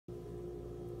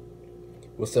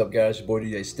What's up, guys? Your boy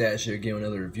DJ Stash here, giving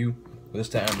another review. This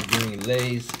time we're doing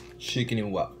Lay's Chicken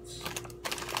and Waffles.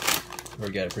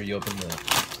 Already got it pre-opened,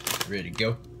 ready to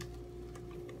go.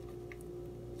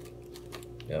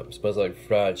 Yep, it smells like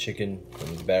fried chicken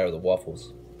and the batter of the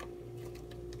waffles.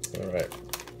 Alright.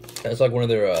 That's like one of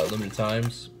their limited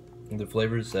times, their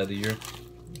flavors out of the year.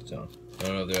 So, I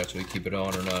don't know if they actually keep it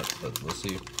on or not, but we'll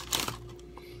see.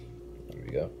 There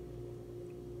we go.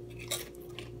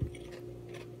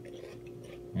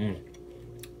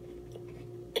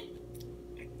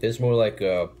 It's more like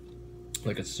a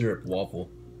syrup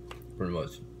waffle, pretty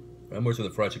much. Not more to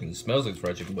the fried chicken. It smells like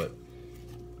fried chicken, but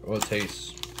well, it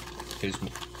tastes more.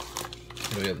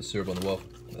 You know, you have the syrup on the waffle.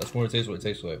 That's more what it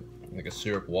tastes like a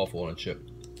syrup waffle on a chip.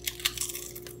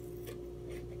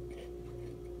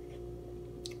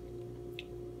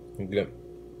 Okay,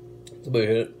 it's a bit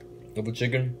hit of a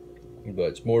chicken, but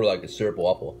it's more like a syrup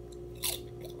waffle.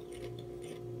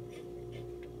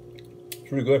 It's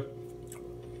pretty good.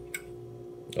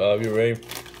 If you're ready,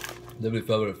 definitely 5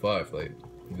 out of 5. Like,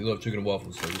 if you love chicken and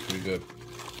waffles, so it's pretty good.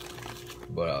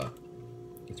 But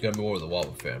it's gonna be more of the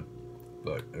waffle fan.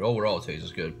 But overall, it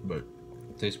tastes good. But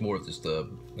it tastes more of just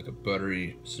like a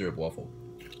buttery syrup waffle.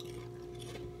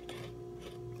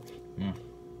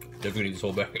 Definitely need this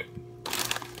whole bag.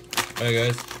 Alright,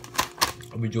 guys,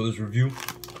 hope you enjoyed this review.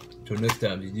 Until next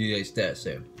time, this is DJ Stat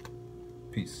Sam.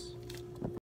 Peace.